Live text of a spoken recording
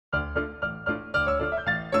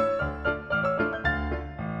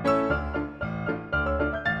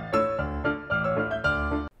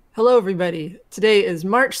Hello, everybody. Today is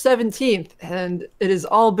March 17th, and it is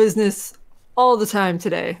all business all the time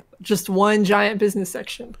today. Just one giant business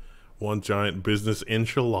section. One giant business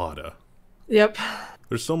enchilada. Yep.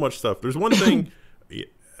 There's so much stuff. There's one thing.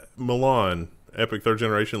 Milan, Epic 3rd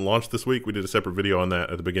Generation, launched this week. We did a separate video on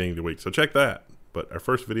that at the beginning of the week, so check that. But our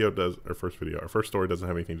first story doesn't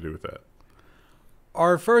have anything to do with that.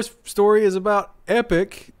 Our first story is about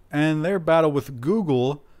Epic and their battle with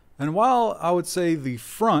Google. And while I would say the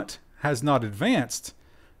front has not advanced,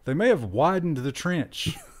 they may have widened the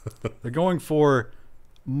trench. They're going for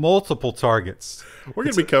multiple targets. We're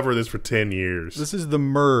going to be covering this for 10 years. This is the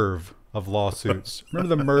MERV of lawsuits.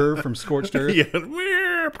 Remember the MERV from Scorched Earth? Yeah.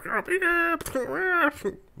 That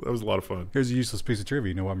was a lot of fun. Here's a useless piece of trivia.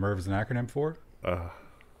 You know what MERV is an acronym for?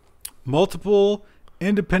 Multiple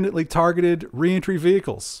independently targeted reentry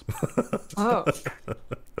vehicles. Oh.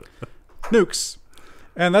 Nukes.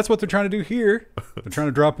 And that's what they're trying to do here. They're trying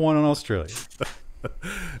to drop one on Australia.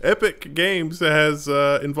 Epic Games has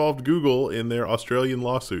involved Google in their Australian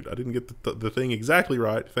lawsuit. I didn't get the thing exactly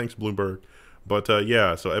right. Thanks, Bloomberg. But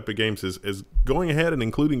yeah, so Epic Games is going ahead and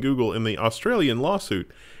including Google in the Australian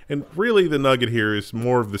lawsuit. And really the nugget here is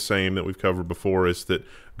more of the same that we've covered before, is that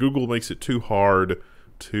Google makes it too hard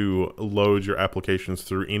to load your applications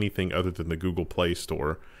through anything other than the Google Play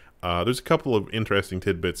Store. There's a couple of interesting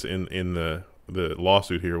tidbits in the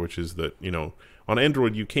lawsuit here, which is that, you know, on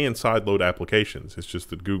Android you can sideload applications. It's just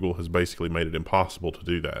that Google has basically made it impossible to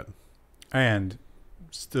do that. And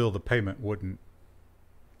still the payment wouldn't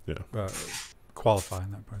qualify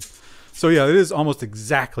in that part. So yeah, it is almost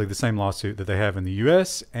exactly the same lawsuit that they have in the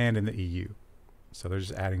US and in the EU. So they're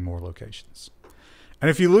just adding more locations. And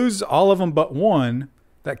if you lose all of them but one,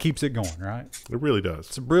 that keeps it going, right? It really does.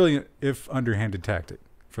 It's a brilliant, if underhanded, tactic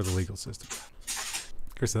for the legal system.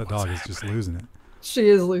 Chris, that dog is just losing it. She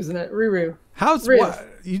is losing it. Ruru. How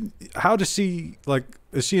does she, like,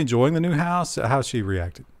 is she enjoying the new house? How's she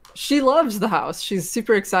reacted? She loves the house. She's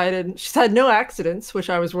super excited. She's had no accidents, which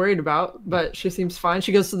I was worried about, but she seems fine.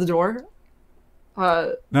 She goes to the door.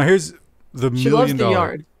 Now here's the she loves the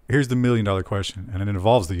yard. Here's the $1 million question, and it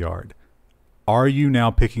involves the yard. Are you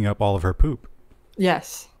now picking up all of her poop?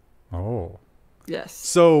 Yes. Oh. Yes.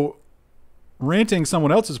 So renting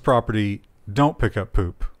someone else's property, don't pick up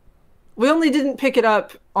poop. We only didn't pick it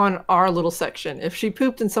up on our little section. If she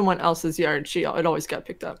pooped in someone else's yard, it always got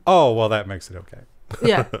picked up. Oh, well, that makes it okay.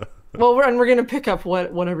 Yeah. Well, we're going to pick up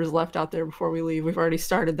whatever's left out there before we leave. We've already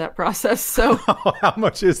started that process. So how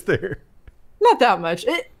much is there? Not that much.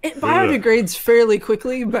 It biodegrades fairly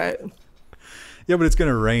quickly, but yeah, but it's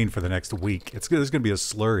going to rain for the next week. There's going to be a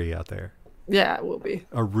slurry out there. Yeah, it will be.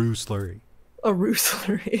 A roo slurry. A roo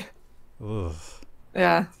slurry. Ugh.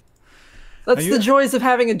 Yeah. That's the joys of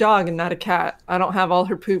having a dog and not a cat. I don't have all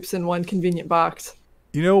her poops in one convenient box.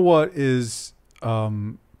 You know what is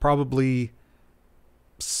probably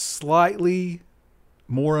slightly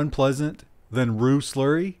more unpleasant than roo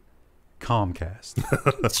slurry? Comcast.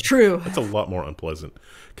 It's true. That's a lot more unpleasant.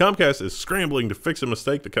 Comcast is scrambling to fix a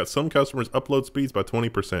mistake that cut some customers' upload speeds by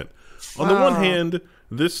 20%. On the one hand,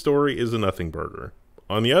 this story is a nothing burger.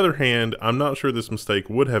 On the other hand, I'm not sure this mistake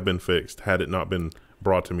would have been fixed had it not been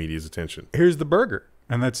brought to media's attention. Here's the burger,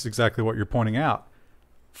 and that's exactly what you're pointing out.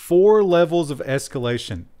 4 levels of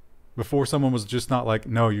escalation before someone was just not like,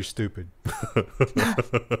 no, you're stupid.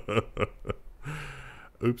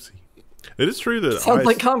 Oopsie. It is true that sounds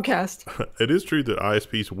like Comcast. It is true that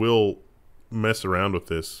ISPs will mess around with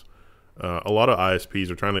this. A lot of ISPs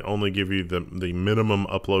are trying to only give you the minimum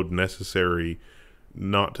upload necessary,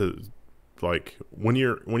 not to, like, when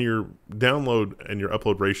your download and your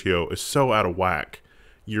upload ratio is so out of whack,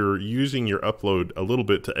 you're using your upload a little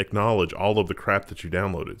bit to acknowledge all of the crap that you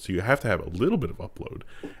downloaded. So you have to have a little bit of upload,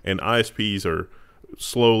 and ISPs are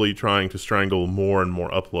slowly trying to strangle more and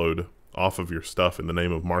more upload off of your stuff in the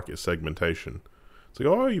name of market segmentation. It's like,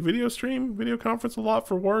 oh, you video conference a lot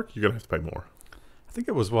for work, you're gonna have to pay more. I think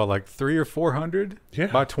it was what, like 300 or 400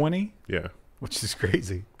 by 20? Yeah. Which is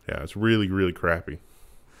crazy. Yeah, it's really, really crappy.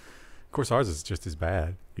 Of course, ours is just as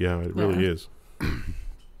bad. Yeah, it really is.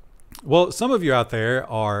 Well, some of you out there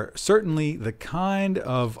are certainly the kind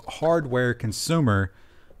of hardware consumer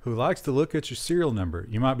who likes to look at your serial number.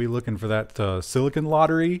 You might be looking for that silicon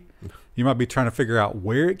lottery. You might be trying to figure out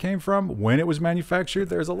where it came from, when it was manufactured.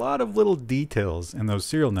 There's a lot of little details in those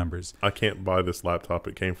serial numbers. I can't buy this laptop.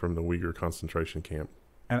 It came from the Uyghur concentration camp.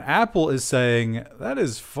 And Apple is saying that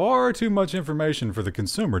is far too much information for the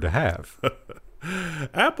consumer to have.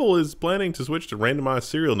 Apple is planning to switch to randomized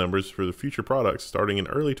serial numbers for the future products starting in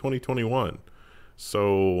early 2021.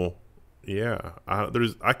 So, yeah,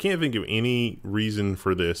 I can't think of any reason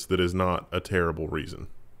for this that is not a terrible reason.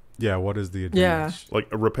 Yeah, what is the Yeah. advantage? Like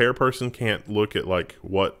a repair person can't look at like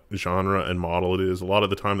what genre and model it is. A lot of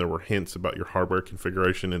the time there were hints about your hardware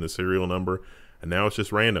configuration in the serial number, and now it's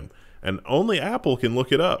just random. And only Apple can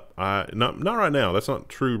look it up. Not right now. That's not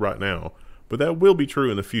true right now, but that will be true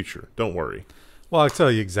in the future. Don't worry. Well, I'll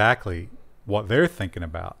tell you exactly what they're thinking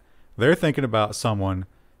about. They're thinking about someone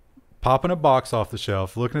popping a box off the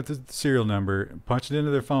shelf, looking at the serial number, punching it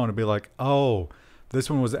into their phone, and be like, "Oh, this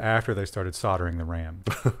one was after they started soldering the RAM."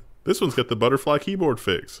 This one's got the butterfly keyboard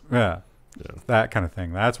fix. Yeah, Yeah. that kind of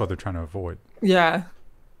thing. That's what they're trying to avoid. Yeah.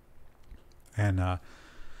 And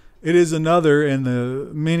it is another in the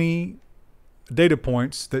many data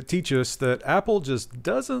points that teach us that Apple just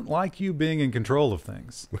doesn't like you being in control of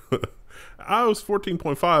things. iOS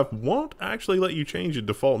 14.5 won't actually let you change a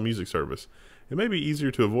default music service. It may be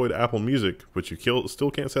easier to avoid Apple Music, but you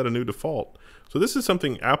still can't set a new default. So this is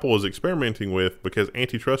something Apple is experimenting with because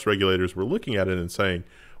antitrust regulators were looking at it and saying,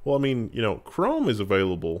 well, I mean, you know, Chrome is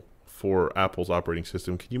available for Apple's operating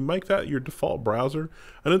system. Can you make that your default browser?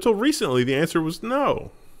 And until recently, the answer was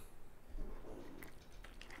no.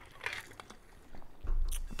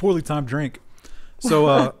 Poorly timed drink.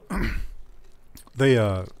 So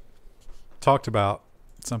they talked about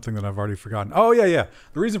something that I've already forgotten. Oh yeah.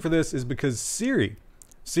 The reason for this is because Siri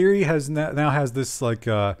has now has this like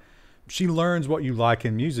she learns what you like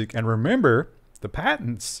in music, and remember the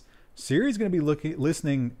patents. Siri's going to be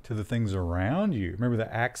listening to the things around you. Remember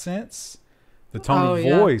the accents, the tone of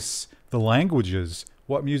voice, the languages,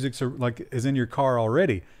 what music's are like is in your car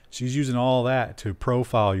already. She's using all that to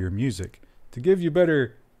profile your music to give you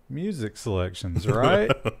better music selections, right?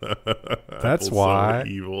 That's Apple's why. So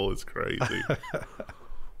evil, it's crazy.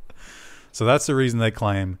 So that's the reason they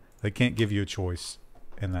claim they can't give you a choice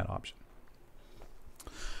in that option.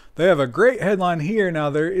 They have a great headline here. Now,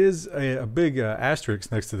 there is a big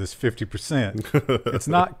asterisk next to this 50%. It's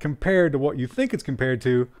not compared to what you think it's compared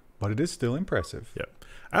to, but it is still impressive. Yeah.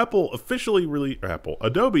 Adobe officially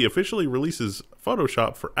releases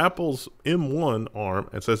Photoshop for Apple's M1 ARM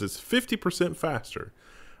and says it's 50% faster.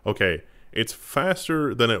 Okay, it's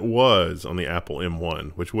faster than it was on the Apple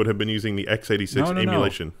M1, which would have been using the x86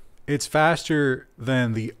 emulation. No. It's faster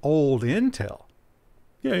than the old Intel.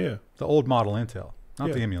 Yeah. The old model Intel,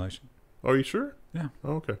 not the emulation. Are you sure? Yeah.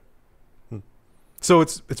 Oh, okay. So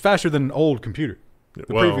it's faster than an old computer, the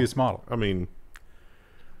previous model. I mean,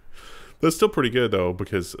 that's still pretty good, though,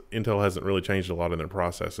 because Intel hasn't really changed a lot in their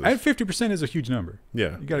processes. And 50% is a huge number.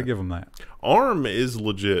 Yeah. You got to give them that. ARM is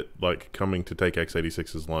legit, like, coming to take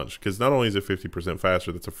x86's lunch, because not only is it 50%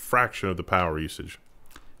 faster, that's a fraction of the power usage.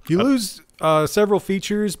 You lose several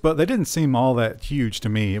features, but they didn't seem all that huge to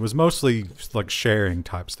me. It was mostly like sharing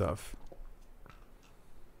type stuff.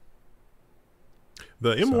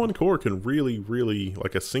 The M1 core can really,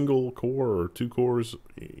 like a single core or two cores,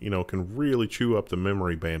 you know, can really chew up the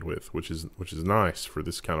memory bandwidth, which is nice for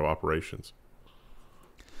this kind of operations.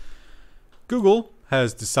 Google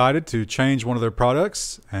has decided to change one of their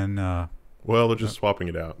products, and well, they're just swapping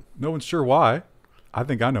it out. no one's sure why. I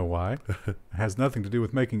think I know why. It has nothing to do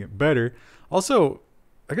with making it better. Also,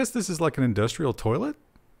 I guess this is like an industrial toilet.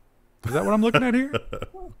 Is that what I'm looking at here?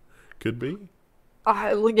 Could be.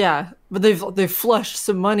 Yeah, but they've flushed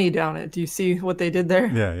some money down it. Do you see what they did there?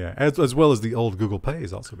 Yeah. As well as the old Google Pay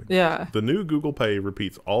has also been. Yeah. The new Google Pay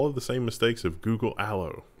repeats all of the same mistakes of Google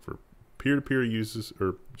Allo for peer-to-peer uses,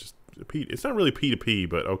 or just it's not really P2P,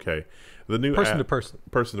 but okay. The new Person to person.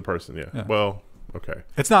 Person to person, yeah. Well, okay.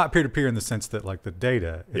 It's not peer-to-peer in the sense that like the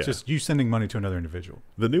data. It's Yeah. just you sending money to another individual.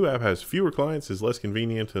 The new app has fewer clients, is less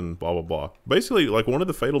convenient, and blah, blah, blah. Basically, like one of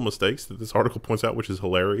the fatal mistakes that this article points out, which is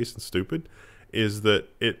hilarious and stupid, is that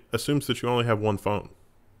it assumes that you only have one phone.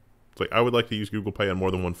 It's like, I would like to use Google Pay on more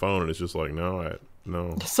than one phone, and it's just like, no.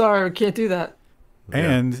 Sorry, we can't do that. Yeah.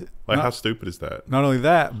 And Like, how stupid is that? not only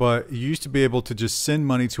that, but you used to be able to just send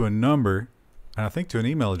money to a number, and I think to an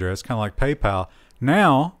email address, kind of like PayPal.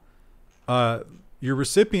 Now, your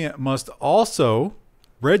recipient must also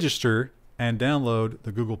register and download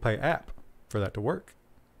the Google Pay app for that to work.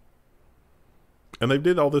 And they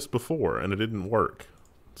did all this before, and it didn't work.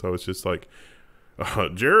 So it's just like,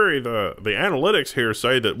 Jerry, the analytics here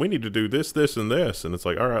say that we need to do this, this, and this. And it's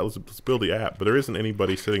like, all right, let's build the app. But there isn't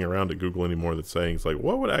anybody sitting around at Google anymore that's saying, it's like,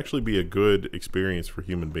 what would actually be a good experience for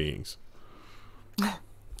human beings?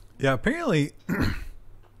 Yeah, apparently,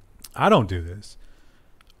 I don't do this,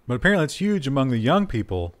 but apparently it's huge among the young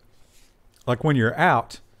people. Like when you're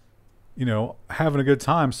out, you know, having a good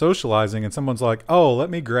time socializing, and someone's like, oh,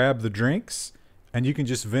 let me grab the drinks, and you can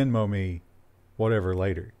just Venmo me whatever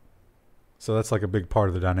later. So that's like a big part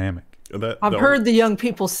of the dynamic. I've heard the young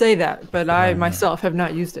people say that, but I myself have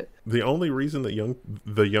not used it. The only reason that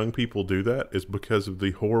the young people do that is because of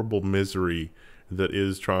the horrible misery that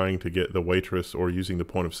is trying to get the waitress or using the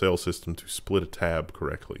point of sale system to split a tab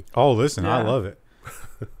correctly. Oh, listen, I love it.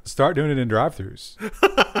 Start doing it in drive-thrus.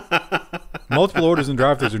 Multiple orders in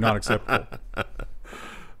drive-thrus are not acceptable.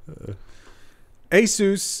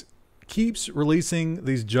 Asus keeps releasing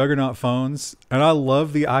these juggernaut phones, and I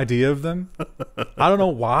love the idea of them. I don't know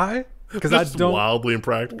why, because I don't wildly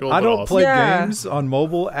impractical. I don't awesome. play games on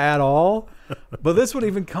mobile at all. But this one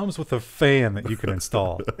even comes with a fan that you can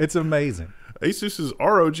install. It's amazing. Asus's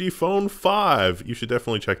ROG Phone 5. You should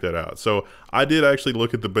definitely check that out. So I did actually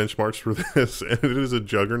look at the benchmarks for this, and it is a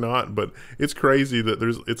juggernaut, but it's crazy that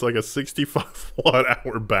it's like a 65 watt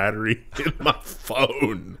hour battery in my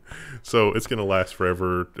phone. So it's going to last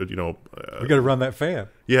forever. You know, we got to run that fan.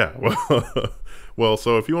 Yeah. Well,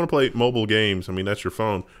 so if you want to play mobile games, I mean, that's your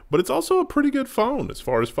phone, but it's also a pretty good phone as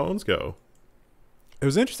far as phones go. It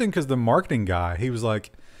was interesting because the marketing guy, he was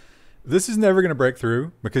like, this is never going to break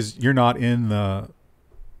through because you're not in the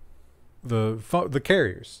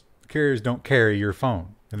carriers. The carriers don't carry your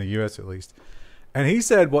phone in the U.S. at least. And he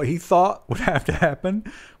said what he thought would have to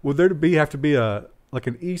happen would have to be an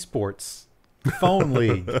esports phone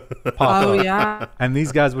league pop up. Oh yeah. And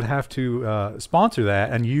these guys would have to sponsor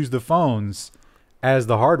that and use the phones as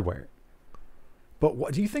the hardware. But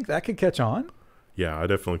what do you think that could catch on? Yeah, I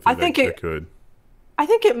definitely think it could. I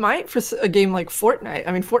think it might for a game like Fortnite.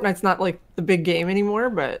 I mean, Fortnite's not like the big game anymore,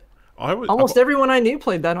 but almost everyone I knew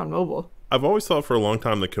played that on mobile. I've always thought for a long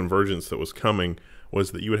time the convergence that was coming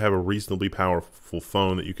was that you would have a reasonably powerful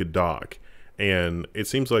phone that you could dock. And it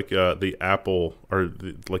seems like the Apple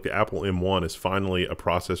the Apple M1 is finally a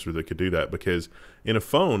processor that could do that, because in a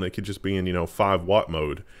phone it could just be in 5-watt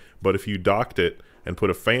mode, but if you docked it and put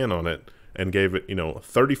a fan on it and gave it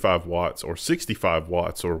 35 watts or 65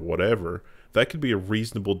 watts or whatever, that could be a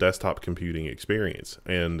reasonable desktop computing experience.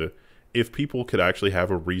 And if people could actually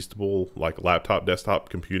have a reasonable laptop desktop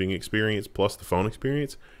computing experience plus the phone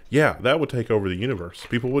experience, yeah, that would take over the universe.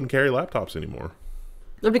 People wouldn't carry laptops anymore.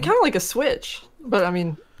 It'd be kind of like a Switch, but I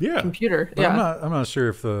mean, computer. But yeah, I'm not sure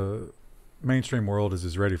if the mainstream world is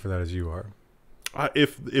as ready for that as you are.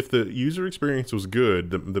 If the user experience was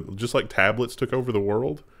good, just like tablets took over the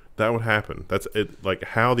world, that would happen. That's it. Like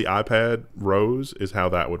how the iPad rose is how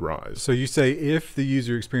that would rise. So you say if the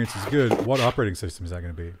user experience is good, what operating system is that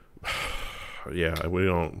going to be? Yeah, we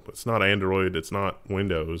don't. It's not Android. It's not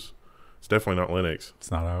Windows. It's definitely not Linux.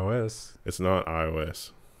 It's not iOS. It's not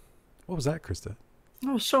iOS. What was that, Krista?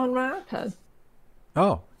 I was showing my iPad.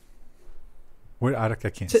 Oh. Wait, I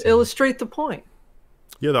can't to see illustrate the point.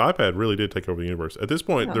 Yeah, the iPad really did take over the universe. At this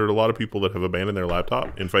point, there are a lot of people that have abandoned their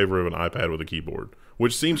laptop in favor of an iPad with a keyboard,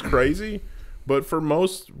 which seems crazy, but for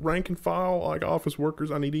most rank and file, like office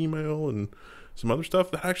workers, I need email and some other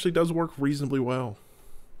stuff, that actually does work reasonably well.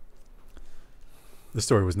 The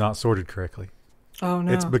story was not sorted correctly. Oh,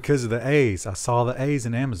 no. It's because of the A's. I saw the A's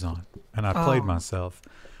in Amazon, and I played myself.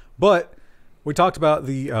 But we talked about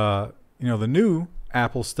the the new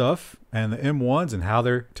Apple stuff and the M1s and how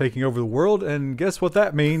they're taking over the world, and guess what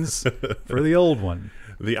that means for the old one?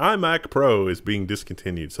 The iMac Pro is being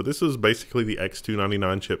discontinued. So this is basically the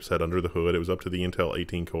X299 chipset under the hood. It was up to the Intel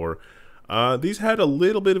 18 core. These had a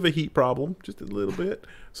little bit of a heat problem, just a little bit.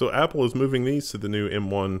 So Apple is moving these to the new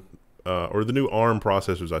M1, or the new ARM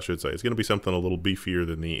processors, I should say. It's going to be something a little beefier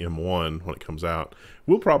than the M1 when it comes out.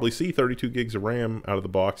 We'll probably see 32 gigs of RAM out of the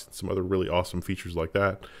box and some other really awesome features like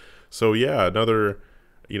that. So yeah, another,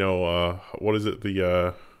 what is it?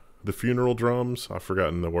 The funeral drums. I've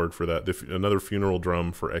forgotten the word for that. Another funeral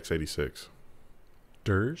drum for x86.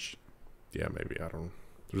 Dirge? Yeah, maybe. I don't know.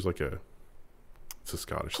 There's it's a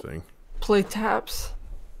Scottish thing. Play taps.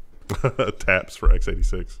 Taps for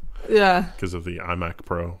x86. Yeah. Because of the iMac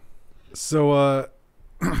Pro. So,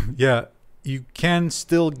 yeah, you can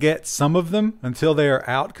still get some of them until they are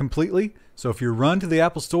out completely. So if you run to the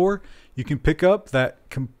Apple Store, you can pick up that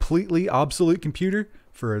completely obsolete computer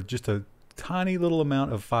for just a tiny little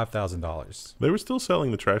amount of $5,000. They were still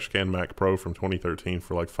selling the trash can Mac Pro from 2013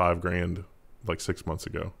 for $5,000 6 months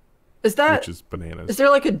ago. Which is bananas. Is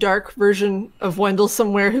there a dark version of Wendell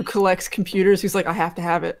somewhere who collects computers who's like, I have to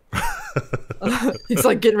have it? He's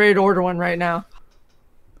getting ready to order one right now.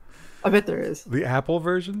 I bet there is. The Apple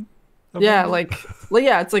version? Yeah,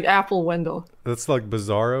 it's like Apple Wendell. That's like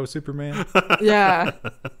Bizarro Superman? Yeah.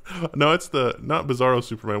 No, it's not Bizarro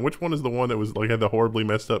Superman. Which one is the one that was had the horribly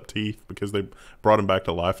messed up teeth because they brought him back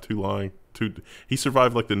to life too long? He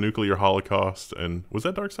survived the nuclear holocaust, and was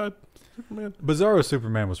that Darkseid Superman? Bizarro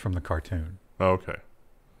Superman was from the cartoon. Oh, okay.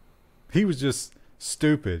 He was just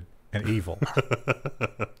stupid and evil,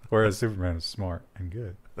 whereas Superman is smart and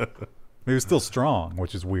good. He was still strong,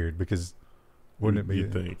 which is weird because wouldn't it be?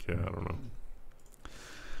 You'd think, yeah, I don't know.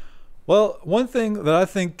 Well, one thing that I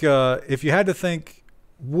think, if you had to think,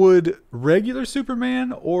 would regular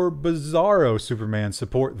Superman or Bizarro Superman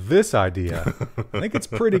support this idea? I think it's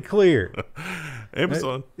pretty clear.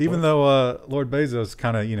 Amazon. Even though Lord Bezos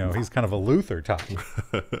kind of, he's kind of a Luther type.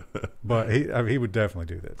 But he would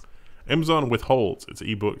definitely do this. Amazon withholds its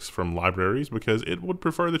ebooks from libraries because it would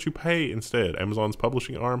prefer that you pay instead. Amazon's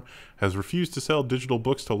publishing arm has refused to sell digital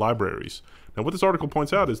books to libraries. Now, what this article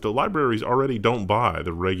points out is the libraries already don't buy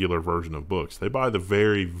the regular version of books. They buy the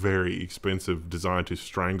very, very expensive, designed to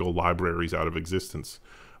strangle libraries out of existence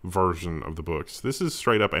version of the books. This is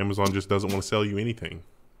straight up Amazon just doesn't want to sell you anything.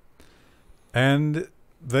 And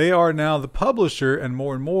they are now the publisher, and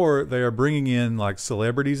more they are bringing in like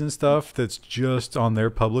celebrities and stuff that's just on their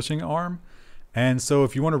publishing arm. And so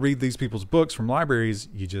if you want to read these people's books from libraries,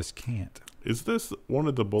 you just can't. Is this one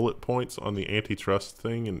of the bullet points on the antitrust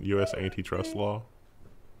thing in U.S. antitrust law?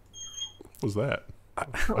 What was that? I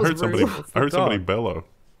heard somebody bellow.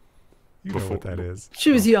 You know what that is.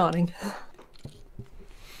 She was yawning.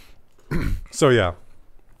 So yeah.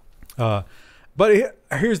 But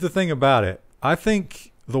here's the thing about it. I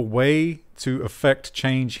think the way to affect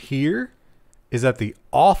change here is at the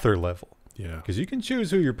author level. Yeah. Because you can choose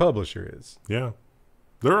who your publisher is. Yeah.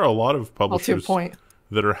 There are a lot of publishers point.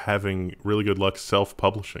 that are having really good luck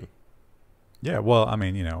self-publishing. Yeah, well, I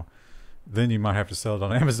mean, then you might have to sell it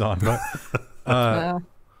on Amazon. But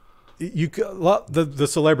the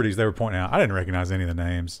celebrities they were pointing out, I didn't recognize any of the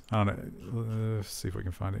names. I don't know. Let's see if we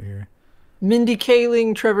can find it here. Mindy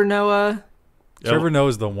Kaling, Trevor Noah. Trevor Noah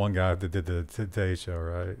is the one guy that did the Today Show,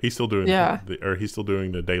 right? He's still doing he's still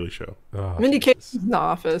doing the Daily Show. Oh, Mindy Kaling's in the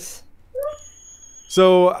office.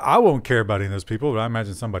 So I won't care about any of those people, but I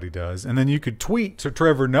imagine somebody does. And then you could tweet to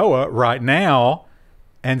Trevor Noah right now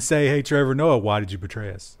and say, "Hey, Trevor Noah, why did you betray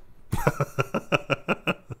us?"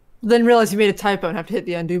 Then realize you made a typo and have to hit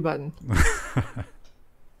the undo button.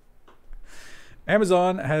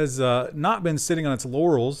 Amazon has not been sitting on its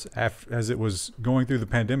laurels as it was going through the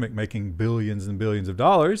pandemic, making billions and billions of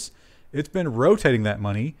dollars. It's been rotating that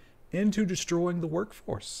money into destroying the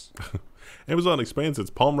workforce. Amazon expands its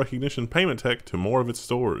palm recognition payment tech to more of its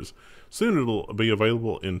stores. Soon it'll be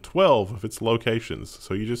available in 12 of its locations.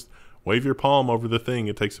 So you just wave your palm over the thing,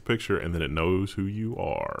 it takes a picture, and then it knows who you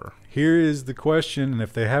are. Here is the question, and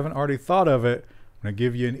if they haven't already thought of it, I'm going to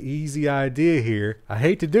give you an easy idea here. I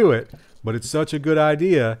hate to do it, but it's such a good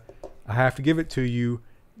idea. I have to give it to you.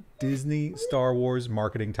 Disney Star Wars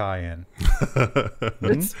marketing tie-in.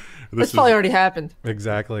 That's probably already happened.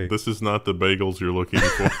 Exactly. This is not the bagels you're looking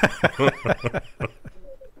for.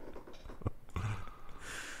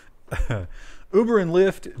 Uber and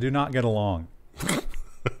Lyft do not get along.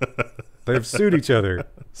 They've sued each other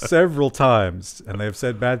several times, and they've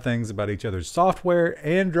said bad things about each other's software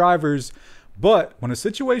and drivers. But when a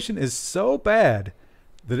situation is so bad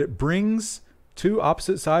that it brings two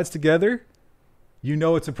opposite sides together, you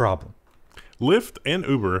know it's a problem. Lyft and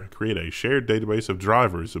Uber create a shared database of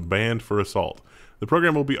drivers banned for assault. The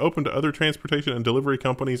program will be open to other transportation and delivery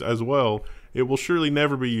companies as well. It will surely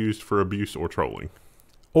never be used for abuse or trolling.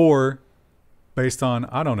 Or based on,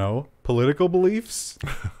 I don't know, political beliefs?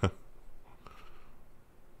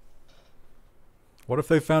 What if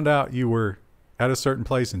they found out you were at a certain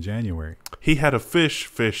place in January? He had a fish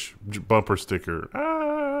bumper sticker.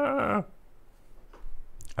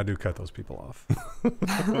 I do cut those people off.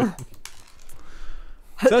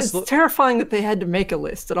 It's terrifying that they had to make a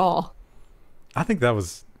list at all. I think that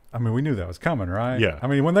was, we knew that was coming, right? Yeah.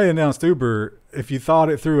 When they announced Uber, if you thought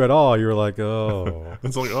it through at all, you were like, oh.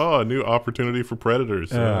 It's like, a new opportunity for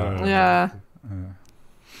predators. Yeah.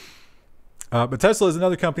 But Tesla is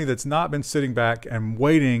another company that's not been sitting back and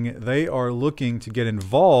waiting. They are looking to get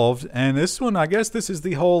involved. And this one, I guess this is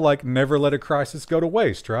the whole, never let a crisis go to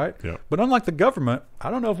waste, right? Yeah. But unlike the government,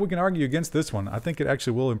 I don't know if we can argue against this one. I think it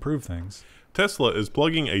actually will improve things. Tesla is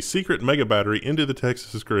plugging a secret mega battery into the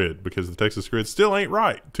Texas grid because the Texas grid still ain't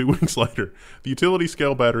right 2 weeks later. The utility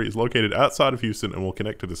scale battery is located outside of Houston and will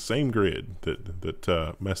connect to the same grid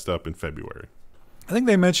that messed up in February. I think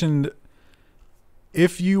they mentioned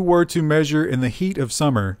if you were to measure in the heat of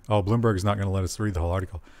summer, Bloomberg's not going to let us read the whole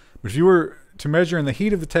article, but if you were to measure in the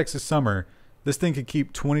heat of the Texas summer, this thing could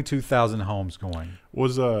keep 22,000 homes going.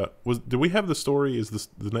 Do we have the story? Is this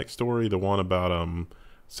the next story the one about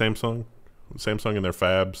Samsung? Samsung and their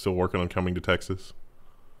fab still working on coming to Texas?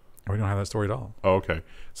 We don't have that story at all. Oh, okay.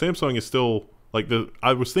 Samsung is still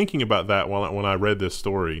I was thinking about that when I read this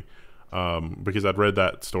story. because I'd read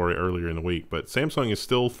that story earlier in the week. But Samsung is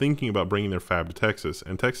still thinking about bringing their fab to Texas.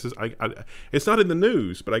 And Texas, it's not in the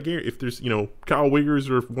news, but I guarantee if there's, Kyle Wiggers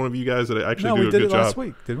or one of you guys that actually do a good job. No, we did it last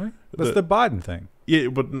week, didn't we? That's the Biden thing. Yeah,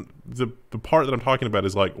 but the part that I'm talking about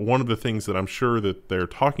is like one of the things that I'm sure that they're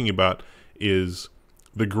talking about is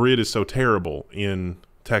the grid is so terrible in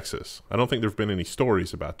Texas. I don't think there've been any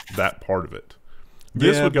stories about that part of it.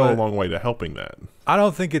 This would go a long way to helping that. I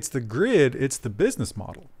don't think it's the grid, it's the business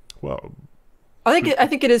model. Well, I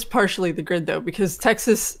think it is partially the grid though, because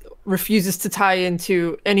Texas refuses to tie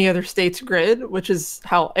into any other state's grid, which is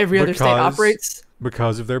how every other state operates.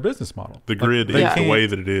 Because of their business model. The grid is the way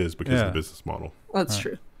that it is because of the business model. That's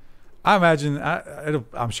true. I imagine,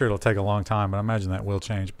 I'm sure it'll take a long time, but I imagine that will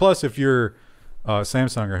change. Plus, if you're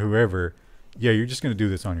Samsung or whoever, you're just going to do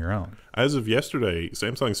this on your own. As of yesterday,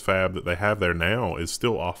 Samsung's fab that they have there now is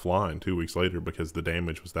still offline 2 weeks later because the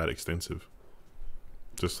damage was that extensive.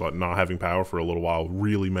 Just like not having power for a little while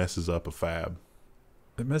really messes up a fab.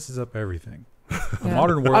 It messes up everything. The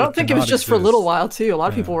modern world. I don't think it was just for a little while too. A lot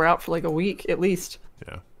of people were out for like a week at least.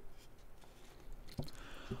 Yeah.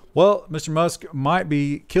 Well, Mr. Musk might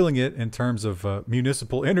be killing it in terms of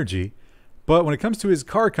municipal energy, but when it comes to his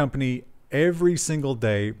car company, every single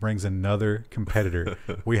day brings another competitor.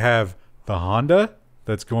 We have the Honda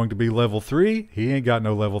that's going to be level 3. He ain't got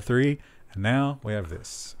no level 3. And now we have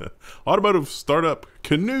this. Automotive startup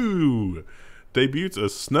Canoo debuts a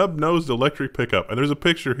snub-nosed electric pickup. And there's a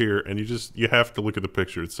picture here, and you have to look at the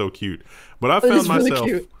picture. It's so cute. But I found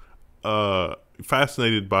myself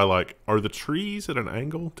fascinated by, like, are the trees at an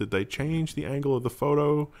angle? Did they change the angle of the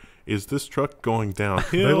photo? Is this truck going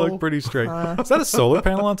downhill? They look pretty straight. Is that a solar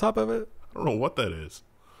panel on top of it? I don't know what that is.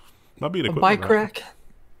 Might be an bike rack.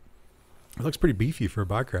 It looks pretty beefy for a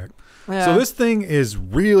bike rack. Yeah. So this thing is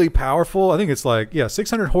really powerful. I think it's like,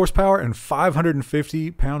 600 horsepower and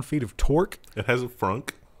 550 pound-feet of torque. It has a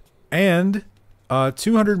frunk. And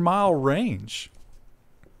 200-mile range,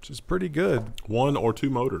 which is pretty good. 1 or 2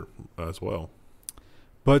 motor as well.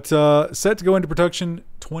 But set to go into production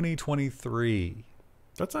 2023.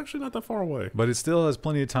 That's actually not that far away. But it still has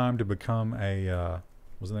plenty of time to become a,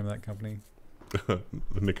 what's the name of that company?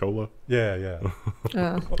 Nicola? Yeah.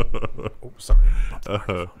 Oh, sorry.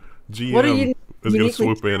 GM is going to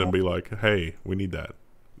swoop in and be like, hey, we need that.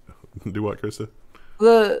 Do what, Krista?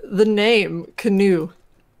 The name, Canoo.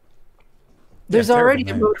 There's already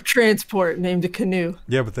a mode of transport named a Canoo.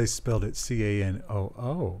 Yeah, but they spelled it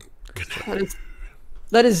C-A-N-O-O.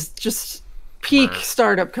 That is just peak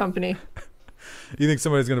startup company. You think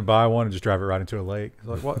somebody's going to buy one and just drive it right into a lake? It's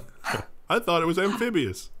like, what? I thought it was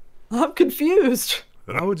amphibious. I'm confused.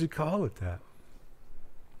 Why would you call it that?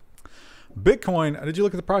 Bitcoin, did you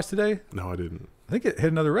look at the price today? No, I didn't. I think it hit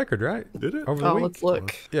another record, right? Did it? Over the week? Let's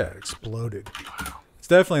look. Yeah, it exploded. Wow. It's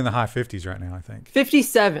definitely in the high 50s right now, I think.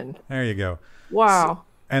 57. There you go. Wow.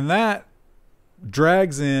 And that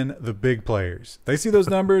drags in the big players. They see those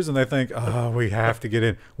numbers and they think, oh, we have to get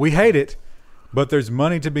in. We hate it, but there's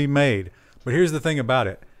money to be made. But here's the thing about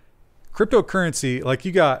it. Cryptocurrency, like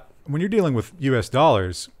when you're dealing with US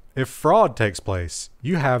dollars, if fraud takes place,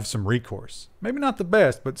 you have some recourse. Maybe not the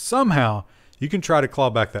best, but somehow you can try to claw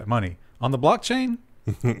back that money. On the blockchain?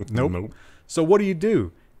 Nope. So what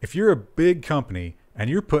do? If you're a big company and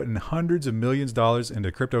you're putting hundreds of millions of dollars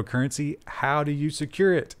into cryptocurrency, how do you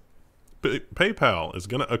secure it? PayPal is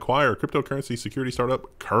going to acquire cryptocurrency security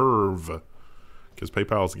startup Curve because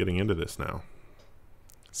PayPal is getting into this now.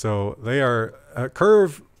 So they are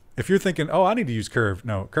Curve. If you're thinking, oh, I need to use Curve.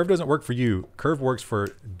 No, Curve doesn't work for you. Curve works for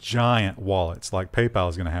giant wallets like PayPal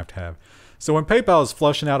is going to have. So when PayPal is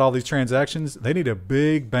flushing out all these transactions, they need a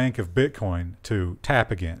big bank of Bitcoin to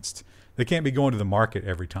tap against. They can't be going to the market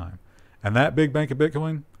every time. And that big bank of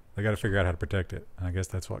Bitcoin, they got to figure out how to protect it. And I guess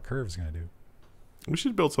that's what Curve is going to do. We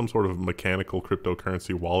should build some sort of mechanical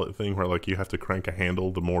cryptocurrency wallet thing where like you have to crank a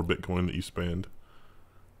handle the more Bitcoin that you spend.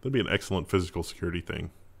 That'd be an excellent physical security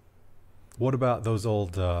thing. What about those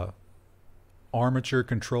old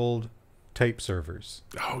armature-controlled tape servers?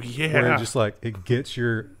 Oh, yeah. Where it gets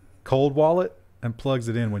your cold wallet and plugs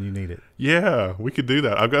it in when you need it. Yeah, we could do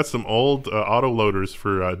that. I've got some old autoloaders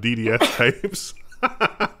for DDS tapes.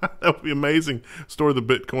 That would be amazing. Store the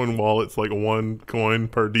Bitcoin wallets like 1 coin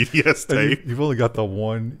per DDS tape. You've only got the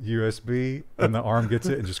one USB, and the arm gets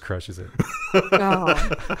it and just crushes it.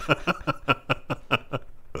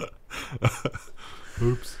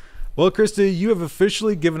 Oops. Well, Krista, you have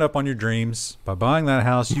officially given up on your dreams. By buying that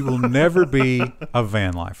house, you will never be a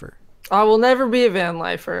van lifer. I will never be a van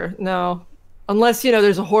lifer. No. Unless,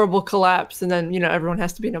 there's a horrible collapse and then, everyone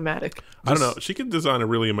has to be nomadic. I don't know. She could design a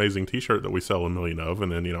really amazing T-shirt that we sell a million of,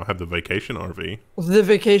 and then have the vacation RV. The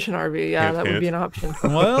vacation RV, yeah, Hint, that would hint. be an option.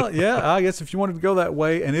 Well, yeah, I guess if you wanted to go that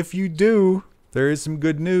way, and if you do, there is some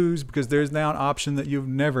good news because there's now an option that you've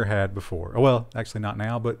never had before. Well, actually not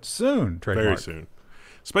now, but soon. Trademark. Very soon.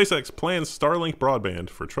 SpaceX plans Starlink broadband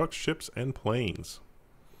for trucks, ships, and planes.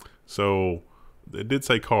 So it did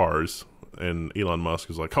say cars, and Elon Musk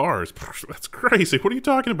was like, "Cars? That's crazy. What are you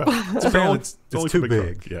talking about? Apparently it's only too for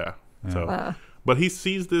big. cars." Yeah. So, but he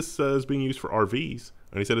sees this as being used for RVs,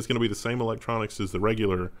 and he said it's going to be the same electronics as the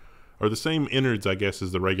regular, or the same innards, I guess,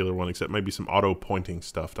 as the regular one, except maybe some auto pointing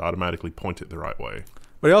stuff to automatically point it the right way.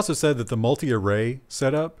 But he also said that the multi-array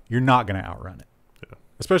setup, you're not going to outrun it. Yeah.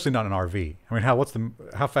 Especially not an RV. I mean,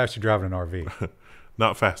 how fast you driving an RV?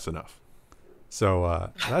 Not fast enough.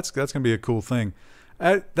 So that's going to be a cool thing.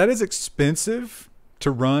 That is expensive to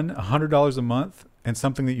run $100 a month and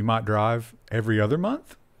something that you might drive every other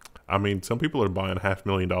month. I mean, some people are buying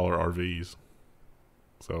 $500,000 RVs.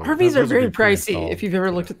 So RVs are very be pretty pricey if you've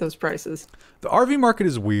ever looked at those prices. The RV market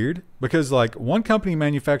is weird because like one company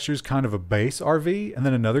manufactures kind of a base RV and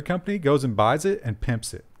then another company goes and buys it and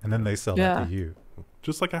pimps it. And then they sell that to you.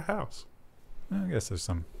 just like a house. I guess there's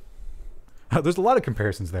some. There's a lot of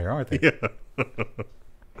comparisons there, aren't there? Yeah.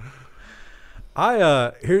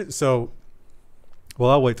 Well,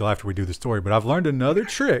 I'll wait till after we do the story, but I've learned another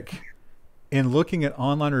trick in looking at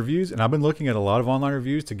online reviews, and I've been looking at a lot of online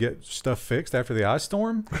reviews to get stuff fixed after the ice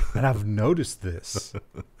storm, and I've noticed this.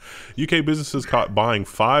 UK businesses caught buying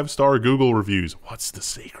 5-star Google reviews. What's the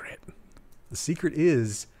secret? The secret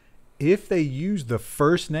is if they use the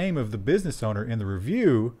first name of the business owner in the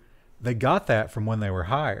review, they got that from when they were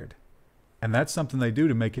hired. And that's something they do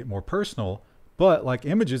to make it more personal. But like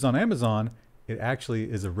images on Amazon, it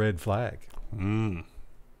actually is a red flag. Mm.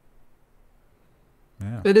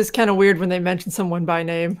 Yeah. It is kind of weird when they mention someone by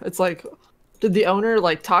name. It's like, did the owner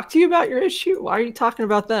like talk to you about your issue? Why are you talking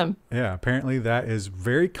about them? Yeah, apparently that is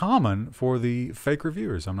very common for the fake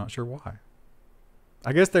reviewers. I'm not sure why.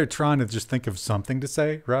 I guess they're trying to just think of something to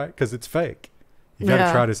say, right? Because it's fake. You got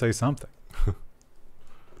to try to say something.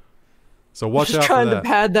 So watch out for that. Just trying to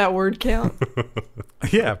pad that word count.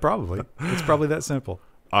 Yeah, probably. It's probably that simple.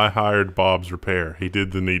 I hired Bob's Repair. He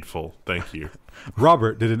did the needful. Thank you.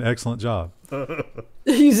 Robert did an excellent job.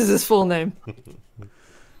 He uses his full name.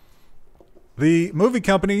 The movie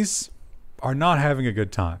companies are not having a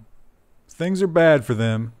good time. Things are bad for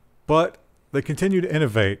them, but they continue to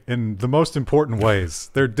innovate in the most important ways.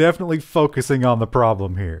 They're definitely focusing on the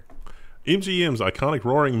problem here. MGM's iconic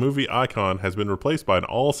roaring movie icon has been replaced by an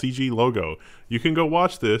all-CG logo. You can go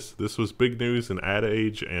watch this. This was big news in Ad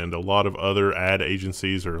Age, and a lot of other ad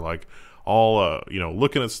agencies are like all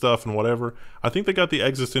looking at stuff and whatever. I think they got the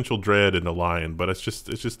existential dread in the lion, but it's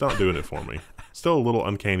just not doing it for me. Still a little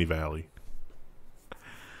uncanny valley.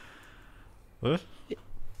 What?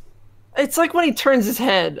 It's like when he turns his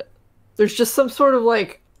head, there's just some sort of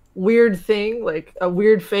like weird thing, like a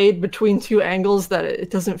weird fade between two angles that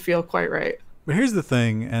it doesn't feel quite right. But here's the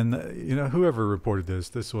thing, and whoever reported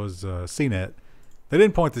this was CNET. They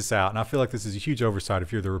didn't point this out, and I feel like this is a huge oversight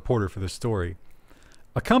if you're the reporter for this story.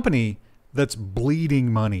 A company that's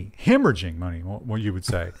bleeding money, hemorrhaging money, what you would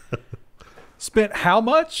say, spent how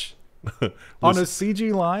much on a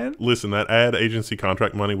CG lion? Listen, that ad agency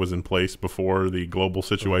contract money was in place before the global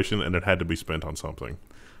situation, and it had to be spent on something.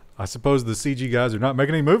 I suppose the CG guys are not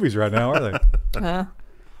making any movies right now, are they?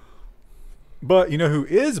 But you know who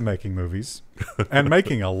is making movies and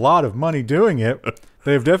making a lot of money doing it,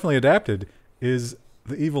 they've definitely adapted, is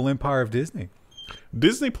the evil empire of Disney.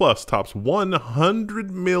 Disney Plus tops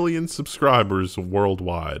 100 million subscribers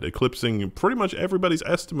worldwide, eclipsing pretty much everybody's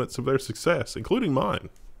estimates of their success, including mine.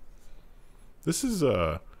 This is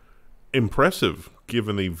impressive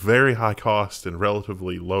given the very high cost and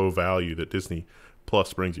relatively low value that Disney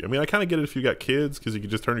Plus brings you. I mean, I kind of get it if you got kids, because you can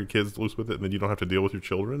just turn your kids loose with it and then you don't have to deal with your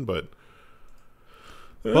children, but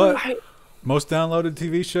most downloaded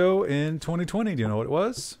TV show in 2020, do you know what it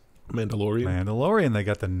was? Mandalorian. Mandalorian. They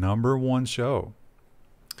got the #1 show.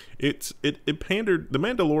 It pandered. The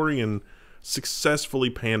Mandalorian successfully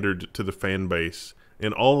pandered to the fan base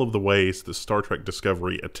in all of the ways that Star Trek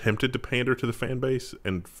Discovery attempted to pander to the fan base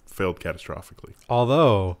and failed catastrophically.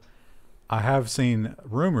 Although I have seen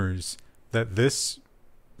rumors that this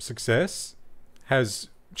success has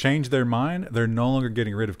changed their mind. They're no longer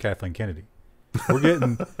getting rid of Kathleen Kennedy. We're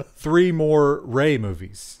getting 3 more Rey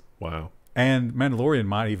movies. Wow. And Mandalorian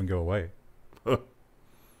might even go away.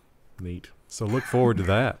 Neat. So look forward to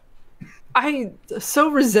that. I so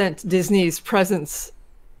resent Disney's presence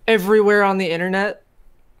everywhere on the internet.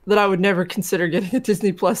 that I would never consider getting a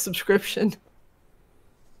Disney Plus subscription.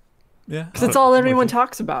 Yeah. Because it's all everyone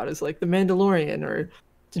talks about is like The Mandalorian, or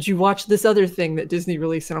did you watch this other thing that Disney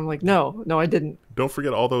released? And I'm like, no, I didn't. Don't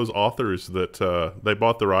forget all those authors that they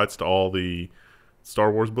bought the rights to all the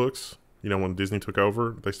Star Wars books. You know, when Disney took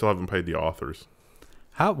over, they still haven't paid the authors.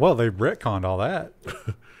 How well they retconned all that.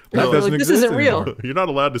 No, like, this isn't real. You're not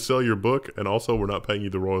allowed to sell your book, and also we're not paying you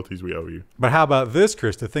the royalties we owe you. But how about this,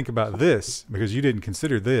 Krista? Think about this, because you didn't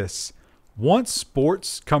consider this. Once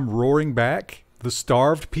sports come roaring back, the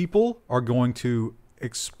starved people are going to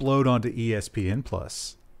explode onto ESPN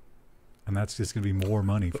Plus, and that's just going to be more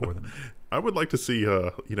money for them. I would like to see,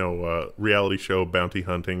 reality show bounty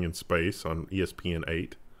hunting in space on ESPN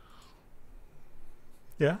 8.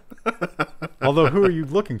 Yeah. Although, who are you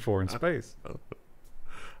looking for in space?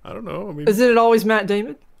 I don't know. I mean, Isn't it always Matt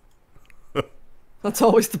Damon? That's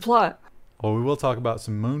always the plot. Well, we will talk about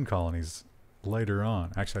some moon colonies later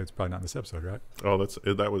on. Actually, it's probably not in this episode, right? oh,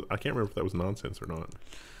 that was. I can't remember if that was nonsense or not.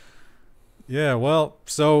 Yeah, well,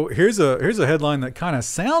 so here's a headline that kind of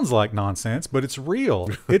sounds like nonsense, but it's real.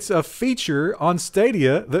 It's a feature on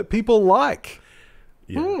Stadia that people like.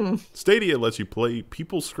 Yeah. Stadia lets you play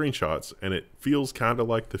people's screenshots, and it feels kind of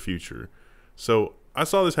like the future. So I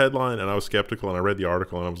saw this headline, and I was skeptical, and I read the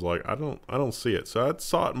article, and I was like, I don't see it. So I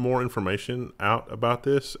sought more information out about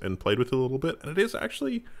this and played with it a little bit, and it is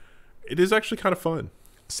actually kind of fun.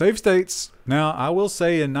 Save states. Now, I will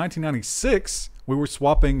say in 1996, we were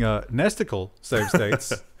swapping Nesticle save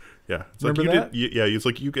states. Yeah, it's Remember like that? It's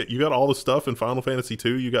like you got all the stuff in Final Fantasy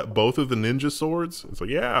 2. You got both of the ninja swords. It's like,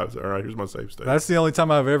 yeah, all right. Here's my save state. That's the only time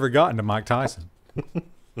I've ever gotten to Mike Tyson.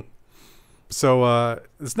 So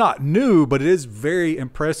it's not new, but it is very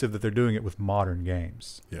impressive that they're doing it with modern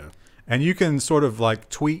games. Yeah, And you can sort of like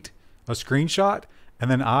tweet a screenshot, and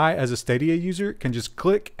then I, as a Stadia user, can just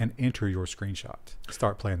click and enter your screenshot.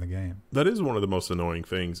 Start playing the game. that is one of the most annoying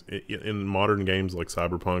things in modern games like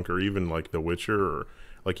Cyberpunk or even like The Witcher. Or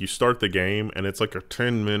like you start the game and it's like a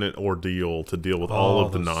 10-minute ordeal to deal with all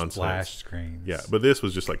of the those nonsense. splash screens. Yeah, but this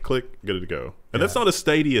was just like click, good to go. And Yeah. that's not a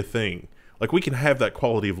Stadia thing. Like we can have that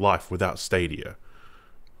quality of life without Stadia.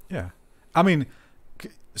 Yeah. I mean,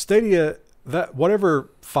 Stadia, that whatever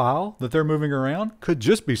file that they're moving around could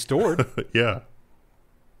just be stored. Yeah.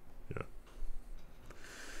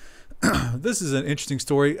 This is an interesting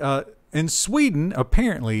story. In Sweden,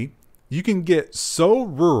 apparently, you can get so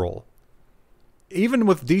rural, even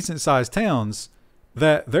with decent-sized towns,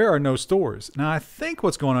 that there are no stores. Now, I think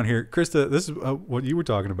what's going on here, Krista, this is what you were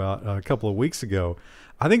talking about a couple of weeks ago.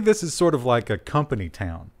 I think this is sort of like a company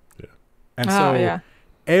town. Yeah. And Oh, so yeah.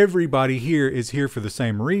 everybody here is here for the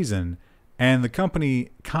same reason, and the company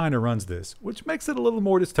kind of runs this, which makes it a little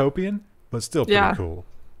more dystopian, but still pretty Yeah. cool.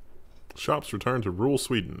 Shops return to rural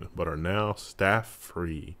Sweden, but are now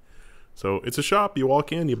staff-free. So it's a shop. You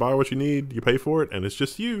walk in, you buy what you need, you pay for it, and it's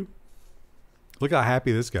just you. Look how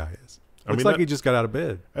happy this guy is. I Looks mean, like that- he just got out of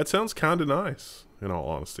bed. That sounds kind of nice, in all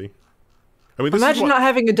honesty. I mean, this Imagine is what, not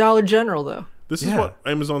having a Dollar General, though. this is Yeah. what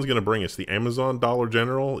Amazon's going to bring us. The Amazon Dollar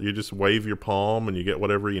General. You just wave your palm and you get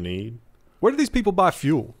whatever you need. Where do these people buy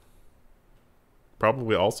fuel?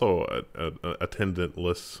 Probably also a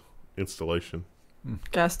attendant-less installation.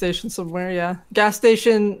 Gas station somewhere, yeah. Gas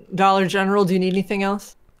station, Dollar General. Do you need anything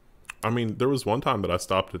else? I mean, there was one time that I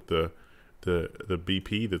stopped at the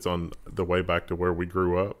BP that's on the way back to where we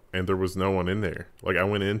grew up, and there was no one in there. Like, I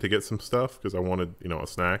went in to get some stuff because I wanted, a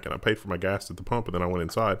snack, and I paid for my gas at the pump, and then I went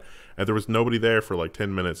inside, and there was nobody there for like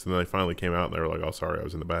 10 minutes, and then they finally came out, and they were like, oh, sorry, I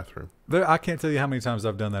was in the bathroom. I can't tell you how many times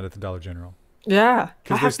I've done that at the Dollar General. Yeah, that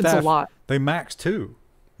Because happens a lot. They max 2.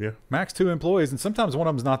 Yeah. Max 2 employees, and sometimes one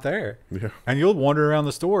of them's not there. Yeah. And you'll wander around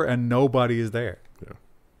the store, and nobody is there. Yeah.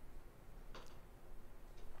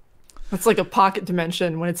 It's like a pocket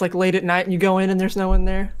dimension when it's like late at night and you go in and there's no one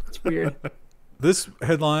there. It's weird. This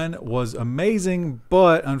headline was amazing,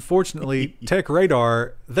 but unfortunately, Tech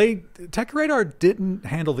Radar didn't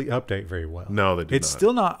handle the update very well. No, they did It's not.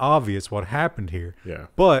 still not obvious what happened here. Yeah.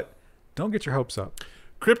 But don't get your hopes up.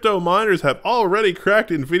 Crypto miners have already cracked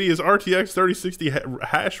NVIDIA's RTX 3060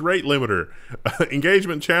 hash rate limiter.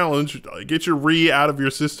 Engagement challenge. Get your out of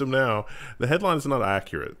your system now. The headline is not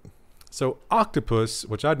accurate. So Octopus,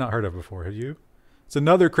 which I'd not heard of before, had you? It's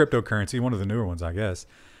another cryptocurrency, one of the newer ones, I guess.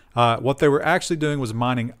 What they were actually doing was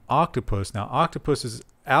mining Octopus. Now, Octopus's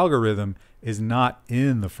algorithm is not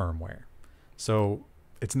in the firmware. So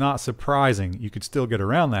it's not surprising. You could still get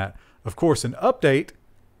around that. Of course, an update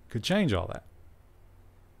could change all that.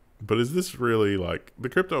 But is this really like the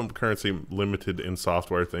cryptocurrency limited in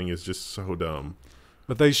software thing is just so dumb.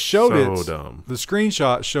 But they showed So it. dumb. The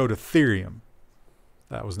screenshot showed Ethereum.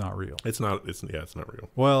 that was not real. It's not. It's not real.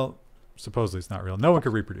 Well, supposedly it's not real. No one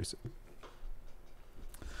could reproduce it.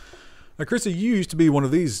 Now, Chrissy, you used to be one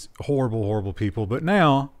of these horrible, horrible people, but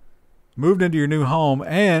now moved into your new home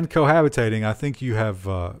and cohabitating. I think you have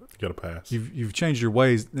got to pass. You've changed your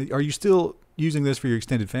ways. Are you still using this for your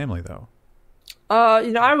extended family, though?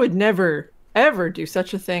 I would never ever do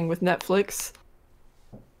such a thing with Netflix,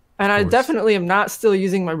 and I definitely am not still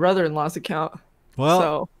using my brother-in-law's account.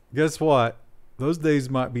 Well, guess what? Those days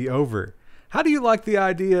might be over. How do you like the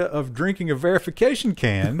idea of drinking a verification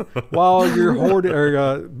can while you're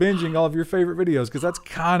binging all of your favorite videos? Because that's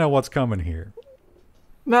kind of what's coming here.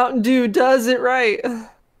 Mountain Dew does it right.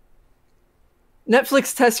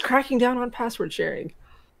 Netflix tests cracking down on password sharing.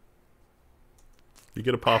 You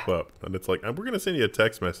get a pop-up, and it's like, we're going to send you a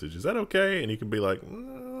text message. Is that okay? And you can be like,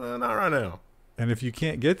 not right now. And if you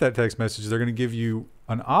can't get that text message, they're going to give you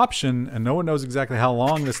an option, and no one knows exactly how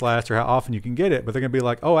long this lasts or how often you can get it, but they're going to be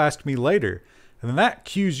like, oh, ask me later. And then that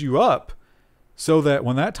queues you up so that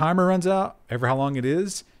when that timer runs out, ever how long it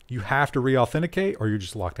is, you have to re-authenticate or you're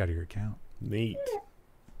just locked out of your account. Neat.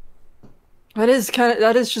 That is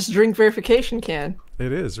just drink verification can.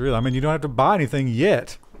 It is, really. I mean, you don't have to buy anything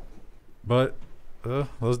yet, but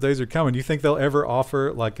those days are coming. Do you think they'll ever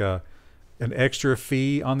offer like an extra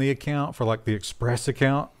fee on the account for like the Express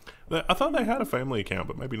account? I thought they had a family account,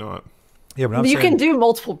 but maybe not. Yeah, but you can do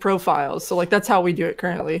multiple profiles, so like that's how we do it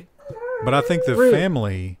currently. But I think the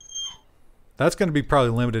family, that's going to be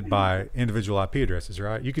probably limited by individual IP addresses,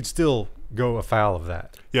 right? You could still go afoul of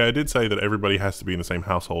that. Yeah, it did say that everybody has to be in the same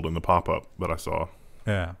household in the pop-up that I saw.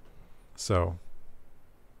 Yeah, so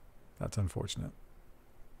that's unfortunate.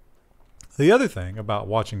 The other thing about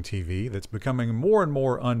watching TV that's becoming more and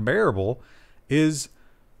more unbearable is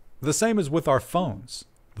the same as with our phones.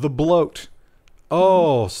 The bloat.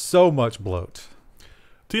 Oh, so much bloat.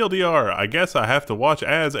 TLDR, I guess I have to watch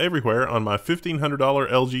ads everywhere on my $1,500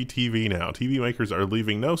 LG TV now. TV makers are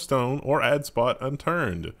leaving no stone or ad spot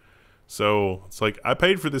unturned. So it's like, I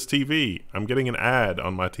paid for this TV. I'm getting an ad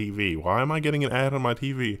on my TV. Why am I getting an ad on my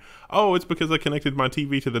TV? Oh, it's because I connected my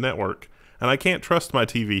TV to the network. And I can't trust my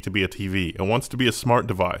TV to be a TV. It wants to be a smart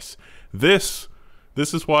device. This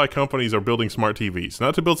is why companies are building smart TVs.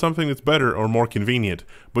 Not to build something that's better or more convenient,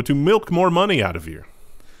 but to milk more money out of you.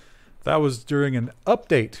 That was during an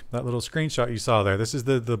update, that little screenshot you saw there. This is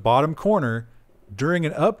the bottom corner during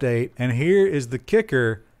an update. And here is the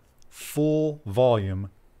kicker, full volume.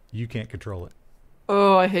 You can't control it.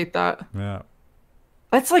 Oh, I hate that. Yeah.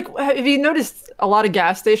 That's like, have you noticed a lot of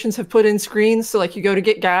gas stations have put in screens? So like you go to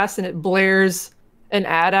get gas and it blares an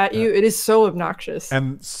ad at you. It is so obnoxious.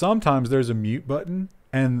 And sometimes there's a mute button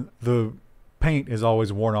and the paint is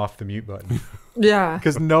always worn off the mute button. Yeah.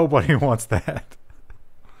 Because nobody wants that.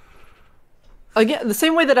 Again, the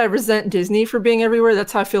same way that I resent Disney for being everywhere,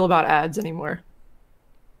 that's how I feel about ads anymore.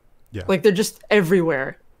 Yeah. Like they're just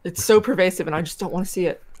everywhere. It's so pervasive and I just don't want to see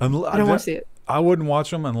it. I don't want to see it. I wouldn't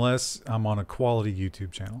watch them unless I'm on a quality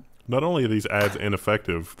YouTube channel. Not only are these ads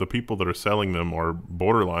ineffective, the people that are selling them are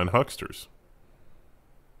borderline hucksters.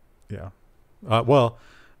 Yeah. Well,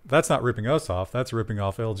 that's not ripping us off. That's ripping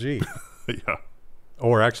off LG. Yeah.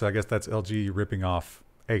 Or actually, I guess that's LG ripping off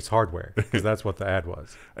Ace Hardware, because that's what the ad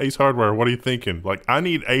was. Ace Hardware, what are you thinking? Like, I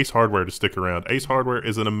need Ace Hardware to stick around. Ace Hardware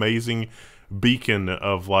is an amazing beacon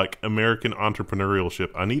of like American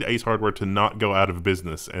entrepreneurship. I need Ace Hardware to not go out of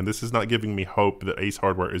business, and this is not giving me hope that Ace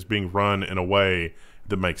Hardware is being run in a way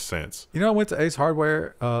that makes sense. You know, I went to Ace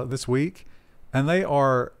Hardware this week, and they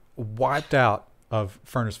are wiped out of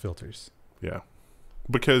furnace filters. Yeah,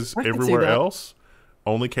 because everywhere else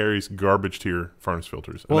only carries garbage tier furnace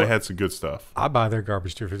filters, and they had some good stuff. I buy their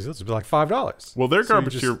garbage tier filters. It's like $5. Well, their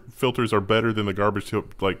garbage tier filters are better than the garbage tier.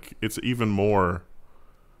 Like, it's even more.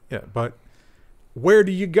 Yeah, but where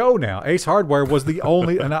do you go now? Ace Hardware was the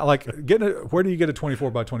only, and I like where do you get a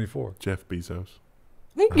 24 by 24? Jeff Bezos.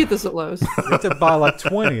 I can get this at Lowe's. You have to buy like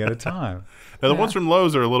 20 at a time. Now the ones from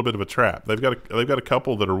Lowe's are a little bit of a trap. They've got a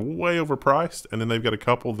couple that are way overpriced, and then they've got a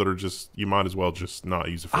couple that are just, you might as well just not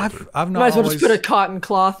use a filter. I've not might as well just put a cotton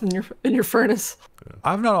cloth in your furnace. Yeah.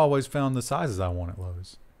 I've not always found the sizes I want at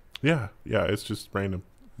Lowe's. Yeah, it's just random.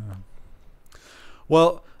 Yeah.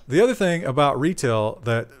 Well, the other thing about retail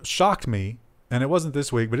that shocked me, and it wasn't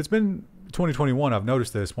this week, but it's been 2021. I've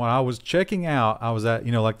noticed this. When I was checking out, I was at,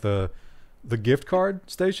 like the gift card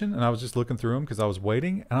station, and I was just looking through them because I was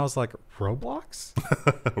waiting, and I was like, Roblox?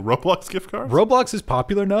 Roblox gift cards? Roblox is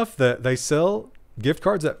popular enough that they sell gift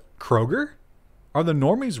cards at Kroger? Are the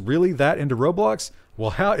normies really that into Roblox? Well,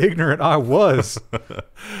 how ignorant I was.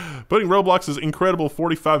 Putting Roblox's incredible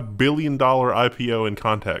 $45 billion IPO in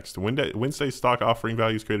context, Wednesday's stock offering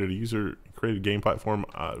values created a user-created game platform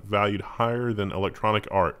valued higher than Electronic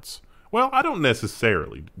Arts. Well, I don't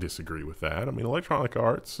necessarily disagree with that. I mean, Electronic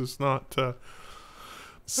Arts is not not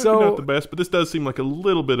the best, but this does seem like a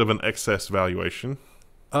little bit of an excess valuation.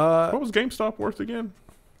 What was GameStop worth again?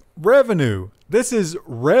 Revenue. This is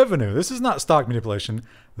revenue. This is not stock manipulation.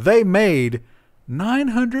 They made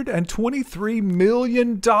 $923 million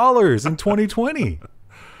in 2020.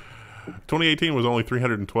 2018 was only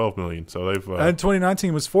 312 million, so they've and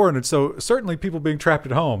 2019 was 400. So certainly people being trapped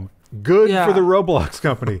at home, good for the Roblox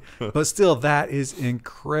company. But still, that is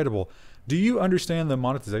incredible. Do you understand the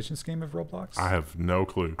monetization scheme of Roblox? I have no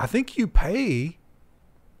clue. I think you pay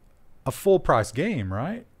a full price game,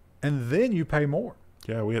 right? And then you pay more.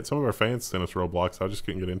 Yeah, we had some of our fans send us Roblox. I just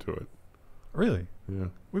couldn't get into it. Really? Yeah.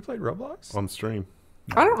 We played Roblox? On stream.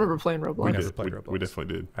 I don't remember playing Roblox. We never played Roblox. We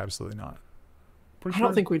definitely did. Absolutely not. I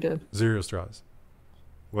don't think we did. 0 straws.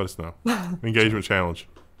 Let us know. Engagement challenge.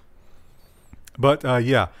 But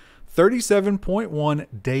yeah, 37.1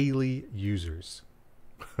 daily users.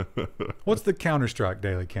 What's the Counter-Strike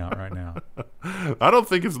daily count right now? I don't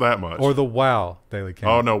think it's that much. Or the WoW daily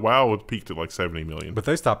count. Oh, no. WoW was peaked at like 70 million. But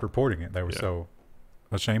they stopped reporting it. They were so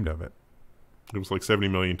ashamed of it. It was like 70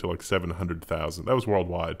 million to like 700,000. That was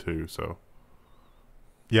worldwide too, so.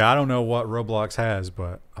 Yeah, I don't know what Roblox has,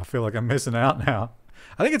 but I feel like I'm missing out now.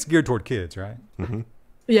 I think it's geared toward kids, right? Mm-hmm.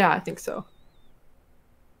 Yeah, I think so.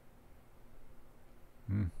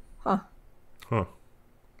 Huh. All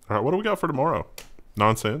right, what do we got for tomorrow?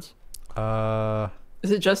 Nonsense?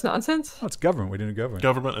 Is it just nonsense? Oh, it's government. We did a government.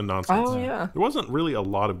 Government and nonsense. Oh, yeah. There wasn't really a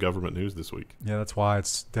lot of government news this week. Yeah, that's why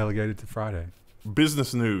it's delegated to Friday.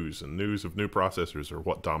 Business news and news of new processors are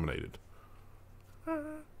what dominated. All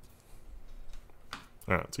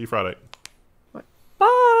right, see you Friday.